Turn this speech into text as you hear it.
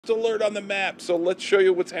Alert on the map, so let's show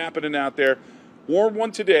you what's happening out there. Warm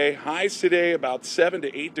one today, highs today about 7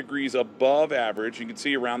 to 8 degrees above average. You can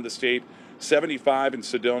see around the state 75 in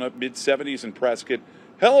Sedona, mid 70s in Prescott.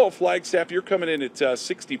 Hello Flagstaff, you're coming in at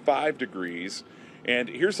 65 degrees. And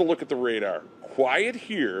here's a look at the radar. Quiet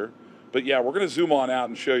here, but yeah, we're going to zoom on out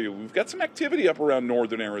and show you. We've got some activity up around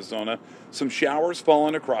northern Arizona. Some showers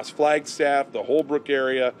falling across Flagstaff, the Holbrook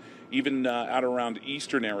area, even out around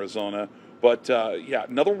eastern Arizona. But yeah,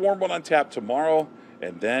 another warm one on tap tomorrow.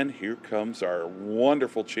 And then here comes our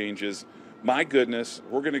wonderful changes. My goodness,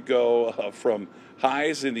 we're going to go from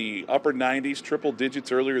highs in the upper 90s, triple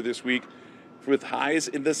digits earlier this week, with highs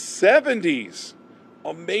in the 70s.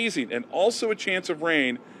 Amazing. And also a chance of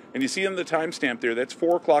rain. And you see on the timestamp there, that's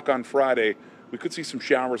 4 o'clock on Friday. We could see some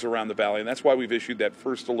showers around the valley, and that's why we've issued that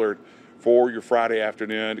first alert for your Friday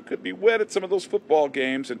afternoon. It could be wet at some of those football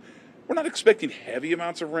games, and we're not expecting heavy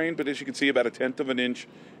amounts of rain, but as you can see, about 1/10 of an inch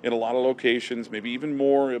in a lot of locations, maybe even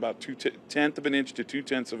more, about 1/10 of an inch to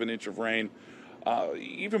 2/10 of an inch of rain.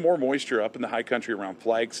 Even more moisture up in the high country around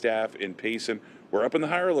Flagstaff and Payson. We're up in the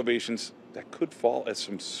higher elevations. That could fall as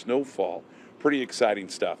some snowfall. Pretty exciting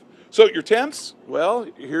stuff. So your temps, well,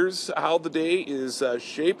 here's how the day is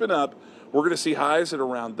shaping up. We're going to see highs at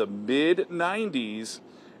around the mid-90s,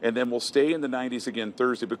 and then we'll stay in the 90s again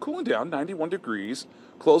Thursday, but cooling down, 91 degrees,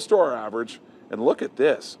 close to our average. And look at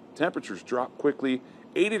this. Temperatures drop quickly,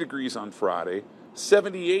 80 degrees on Friday,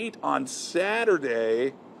 78 on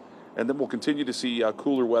Saturday, and then we'll continue to see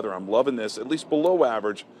cooler weather. I'm loving this, at least below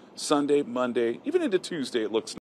average, Sunday, Monday, even into Tuesday it looks nice.